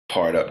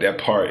part up. That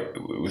part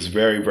was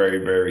very,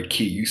 very, very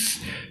key.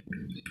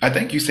 I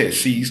think you said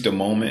seize the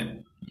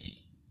moment.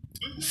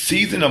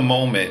 Seizing the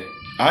moment,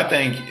 I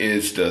think,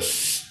 is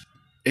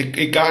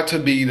it got to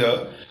be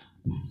the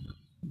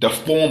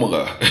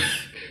formula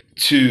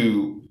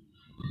to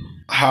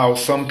how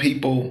some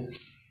people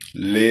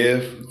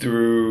live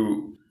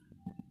through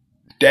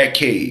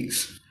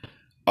decades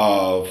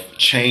of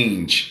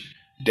change,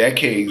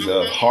 decades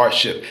of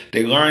hardship.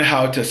 They learn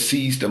how to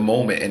seize the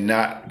moment and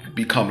not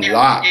become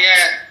locked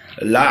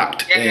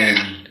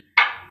in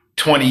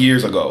 20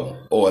 years ago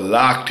or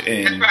locked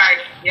in. That's right.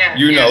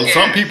 Yeah.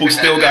 Some people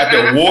still got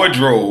their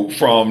wardrobe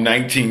from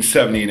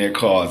 1970 in their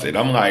closet.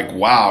 I'm like,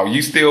 wow,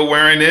 you still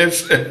wearing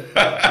this?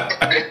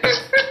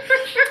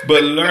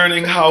 But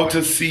learning how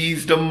to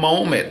seize the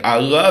moment. I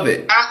love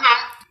it.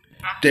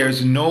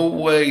 There's no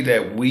way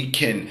that we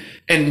can,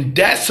 and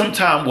that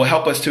sometimes will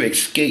help us to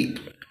escape.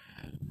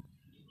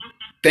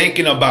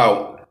 Thinking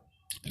about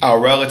our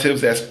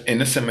relatives that's in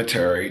the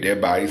cemetery, their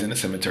bodies in the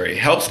cemetery,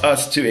 helps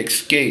us to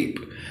escape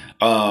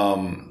our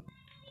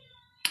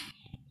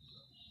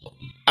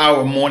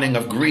mourning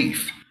of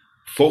grief.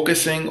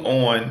 Focusing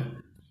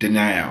on the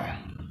now.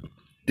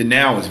 The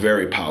now is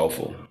very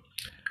powerful.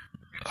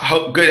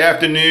 Good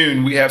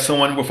afternoon. We have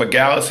someone with a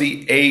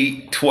Galaxy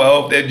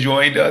A12 that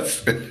joined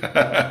us.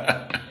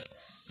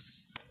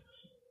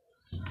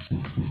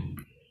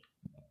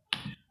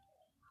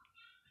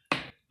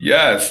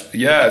 Yes.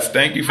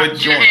 Thank you for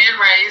joining.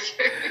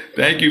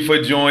 Thank you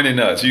for joining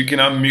us. You can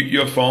unmute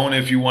your phone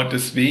if you want to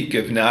speak.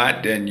 If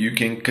not, then you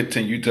can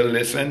continue to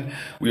listen.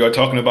 We are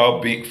talking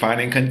about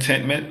finding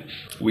contentment.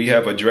 We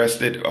have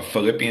addressed it,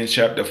 Philippians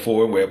chapter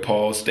 4, where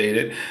Paul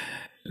stated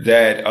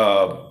that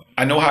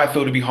I know how I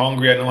feel to be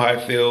hungry. I know how I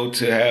feel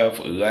to have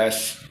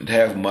less, to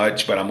have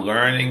much, but I'm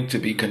learning to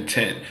be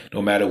content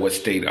no matter what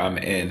state I'm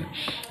in.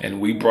 And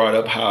we brought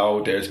up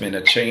how there's been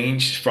a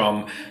change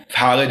from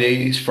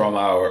holidays from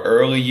our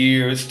early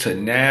years to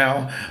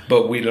now,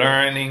 but we're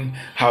learning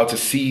how to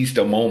seize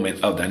the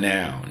moment of the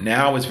now.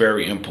 Now is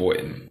very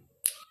important.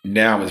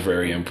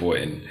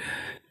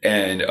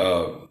 And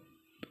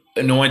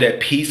knowing that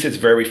peace is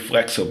very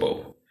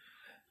flexible.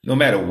 No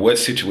matter what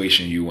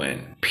situation you're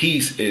in,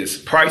 peace is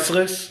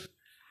priceless.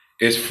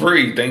 It's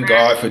free. Thank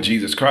God for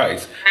Jesus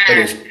Christ. But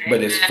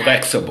it's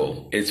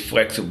flexible. It's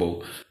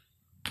flexible.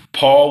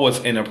 Paul was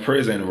in a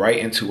prison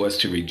writing to us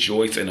to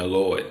rejoice in the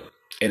Lord.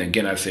 And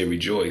again, I say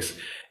rejoice.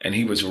 And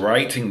he was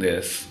writing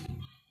this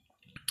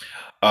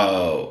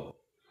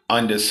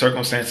under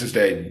circumstances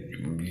that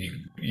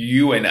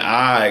you and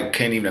I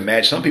can't even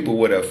imagine. Some people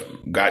would have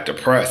got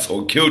depressed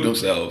or killed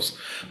themselves.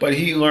 But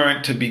he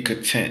learned to be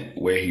content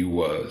where he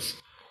was,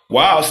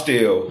 while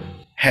still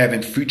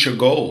having future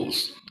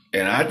goals.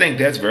 And I think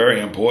that's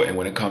very important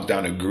when it comes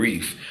down to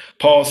grief.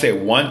 Paul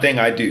said, one thing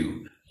I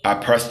do, I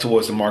press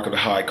towards the mark of the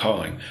high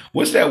calling.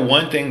 What's that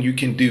one thing you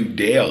can do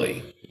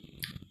daily?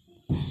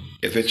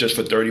 If it's just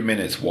for 30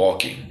 minutes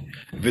walking,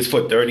 if it's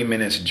for 30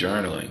 minutes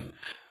journaling,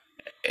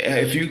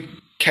 if you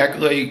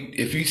calculate,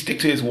 if you stick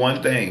to this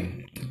one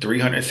thing,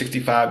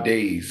 365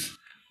 days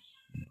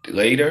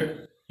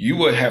later, you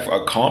would have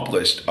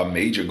accomplished a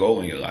major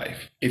goal in your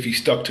life if you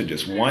stuck to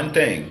just one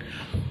thing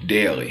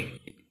daily.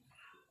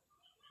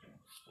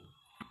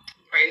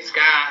 Praise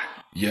God.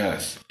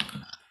 Yes.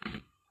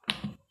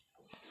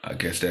 I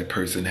guess that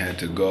person had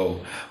to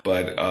go.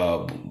 But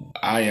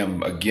I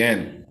am,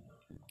 again,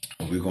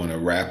 we're going to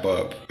wrap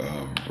up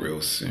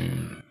real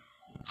soon.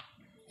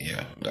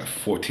 Yeah, got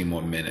 14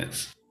 more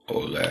minutes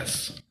or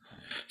less.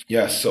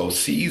 Yeah, so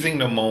seizing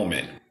the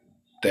moment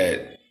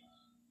that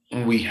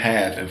we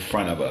have in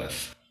front of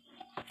us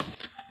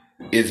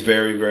is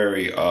very,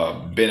 very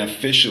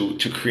beneficial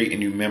to creating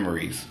new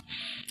memories.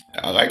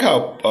 I like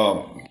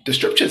how the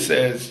scripture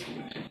says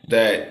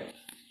that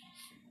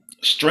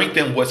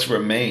strengthen what's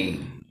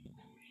remain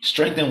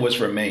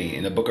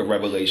in the book of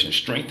Revelation.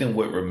 Strengthen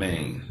what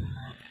remain.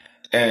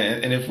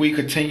 And if we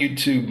continue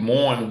to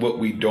mourn what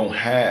we don't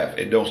have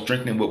and don't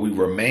strengthen what we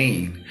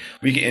remain,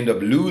 we can end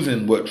up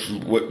losing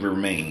what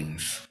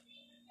remains.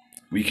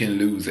 We can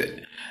lose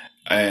it.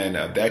 And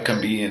that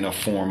can be in a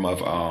form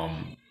of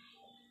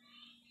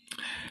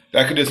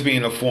that could just be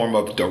in a form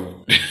of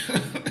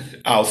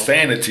our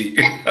sanity.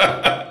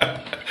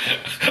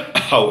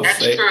 That's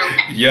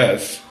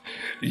true.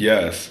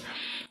 Yes.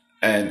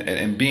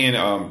 And being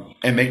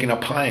and making a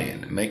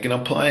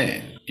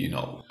plan.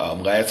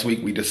 Last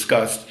week we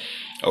discussed,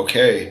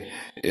 okay,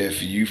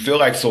 if you feel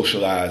like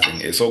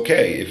socializing, it's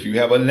okay. If you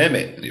have a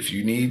limit, if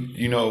you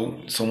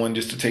need, someone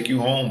just to take you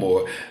home,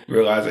 or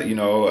realize that,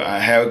 I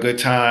have a good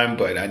time,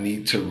 but I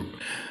need to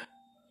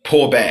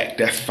pull back.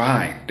 That's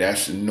fine.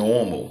 That's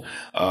normal.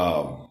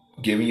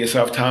 Giving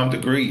yourself time to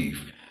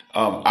grieve.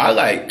 I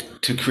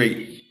like to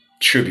create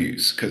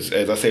tributes because,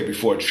 as I said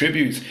before,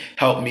 tributes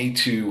help me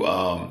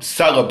to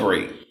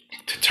celebrate,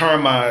 to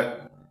turn my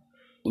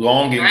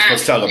longings for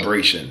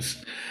celebrations,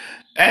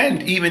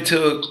 and even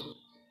to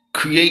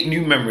create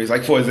new memories.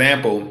 Like, for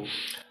example,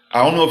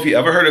 I don't know if you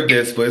ever heard of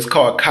this, but it's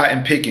called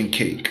cotton picking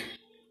cake.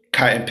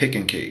 Cotton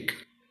picking cake.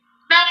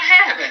 No,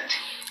 I haven't.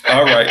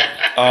 All right.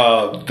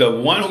 the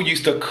one who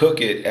used to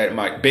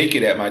bake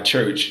it at my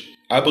church,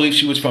 I believe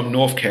she was from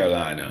North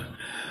Carolina.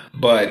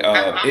 But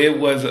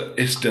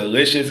it's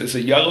delicious. It's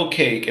a yellow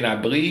cake, and I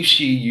believe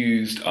she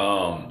used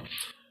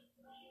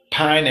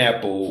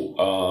pineapple,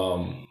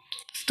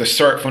 the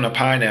syrup from the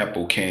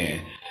pineapple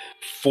can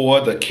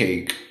for the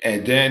cake,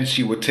 and then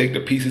she would take the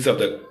pieces of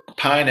the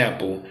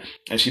pineapple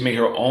and she made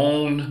her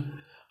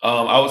own,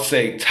 I would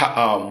say,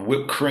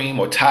 whipped cream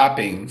or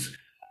toppings.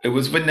 It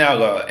was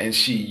vanilla, and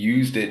she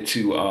used it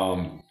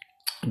to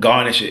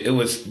garnish it. It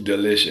was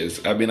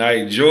delicious. I mean, I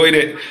enjoyed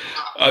it.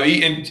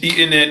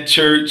 Eating at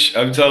church,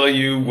 I'm telling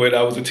you, when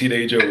I was a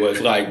teenager,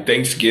 was like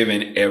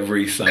Thanksgiving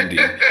every Sunday.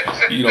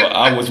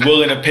 I was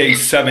willing to pay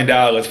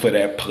 $7 for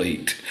that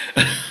plate.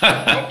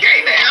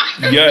 Okay,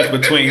 now. Yes,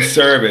 between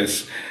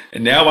service.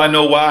 And now I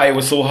know why it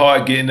was so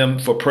hard getting them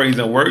for praise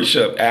and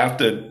worship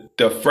after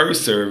the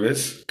first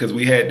service, because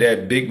we had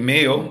that big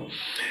meal.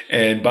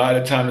 And by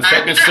the time the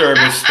second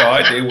service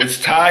started, they was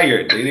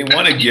tired. They didn't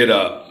want to get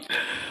up.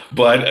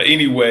 But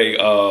anyway,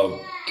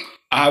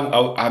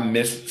 I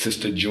miss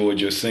Sister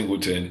Georgia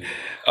Singleton,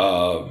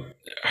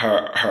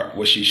 her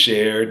what she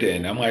shared,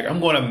 and I'm like,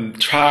 I'm going to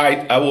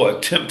try. I will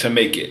attempt to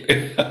make it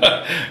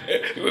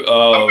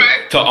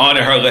to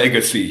honor her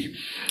legacy.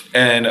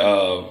 And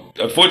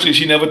unfortunately,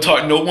 she never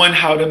taught no one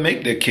how to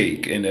make the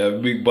cake,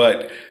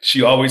 but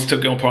she always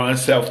took it upon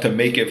herself to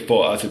make it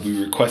for us. If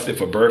we requested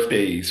for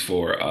birthdays,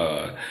 for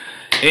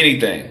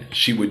anything,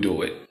 she would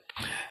do it.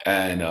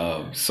 And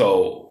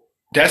so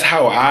that's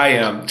how I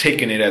am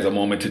taking it as a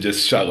moment to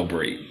just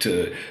celebrate,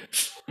 to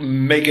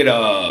make it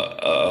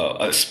a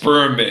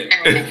experiment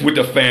with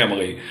the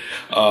family.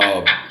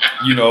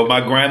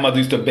 My grandmother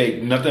used to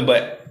bake nothing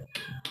but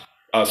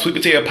sweet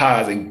potato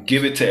pies and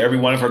give it to every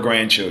one of her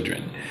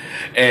grandchildren.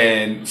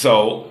 And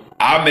so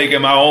I'm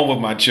making my own with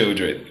my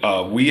children.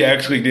 We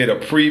actually did a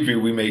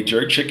preview. We made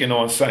jerk chicken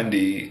on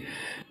Sunday,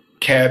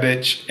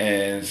 cabbage,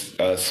 and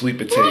sweet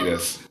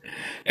potatoes.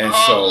 And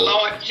so,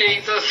 Lord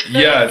Jesus.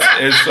 Yes,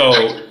 and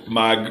so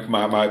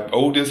my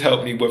oldest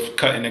helped me with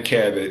cutting the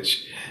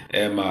cabbage,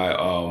 and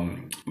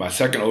my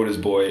second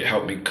oldest boy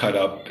helped me cut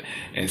up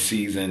and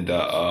season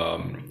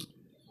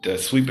the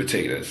sweet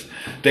potatoes.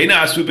 They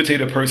not a sweet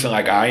potato person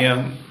like I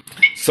am,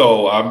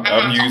 so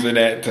I'm using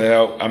that to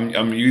help.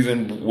 I'm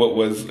using what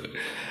was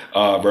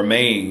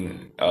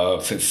remain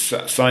since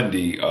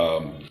Sunday.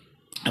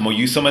 I'm gonna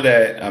use some of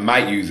that. I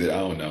might use it. I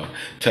don't know,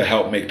 to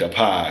help make the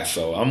pie.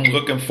 So I'm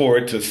looking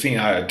forward to seeing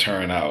how it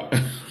turn out.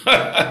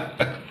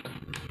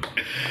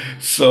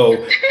 So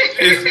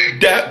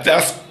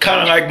that's kind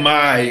of like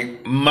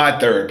my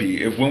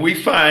therapy. When we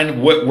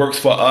find what works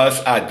for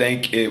us, I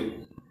think it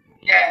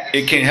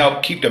can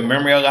help keep the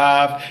memory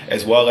alive,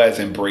 as well as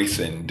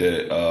embracing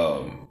the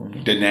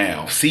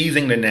now,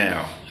 seizing the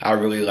now. I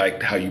really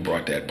liked how you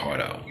brought that part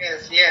out.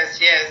 Yes.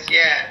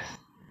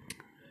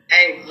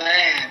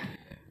 Amen.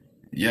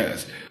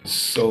 Yes.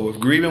 So with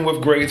Grieving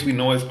with Grace, we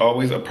know it's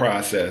always a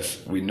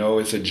process. We know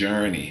it's a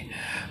journey.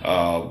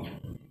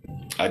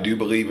 I do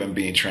believe in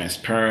being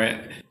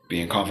transparent,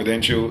 being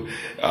confidential,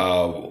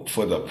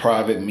 for the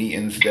private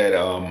meetings that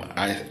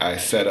I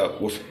set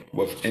up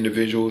with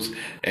individuals,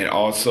 and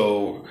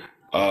also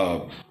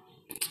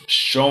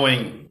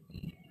showing,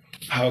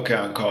 how can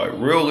I call it,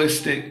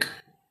 realistic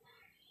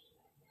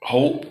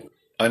hope,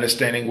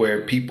 understanding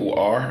where people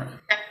are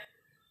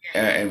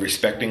and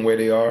respecting where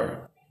they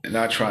are, and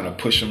not trying to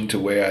push them to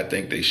where I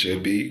think they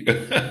should be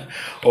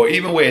or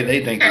even where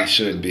they think they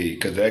should be,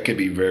 because that could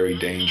be very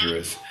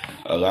dangerous.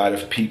 A lot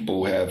of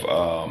people have,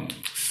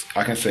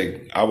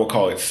 I will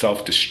call it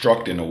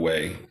self-destruct in a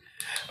way,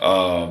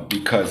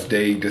 because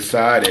they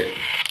decided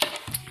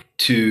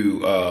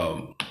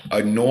to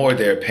ignore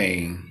their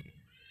pain,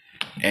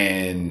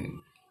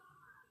 and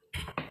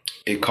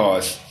it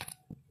caused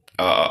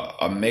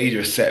a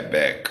major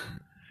setback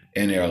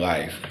in their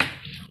life.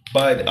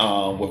 But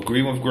with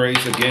Grieving with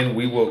Grace, again,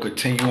 we will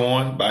continue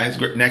on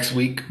next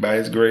week by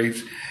His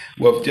grace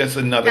with just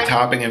another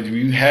topic. And if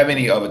you have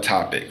any other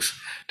topics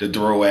to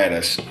throw at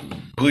us,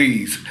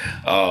 please,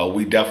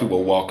 we definitely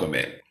will welcome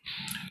it.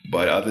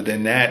 But other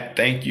than that,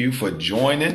 thank you for joining.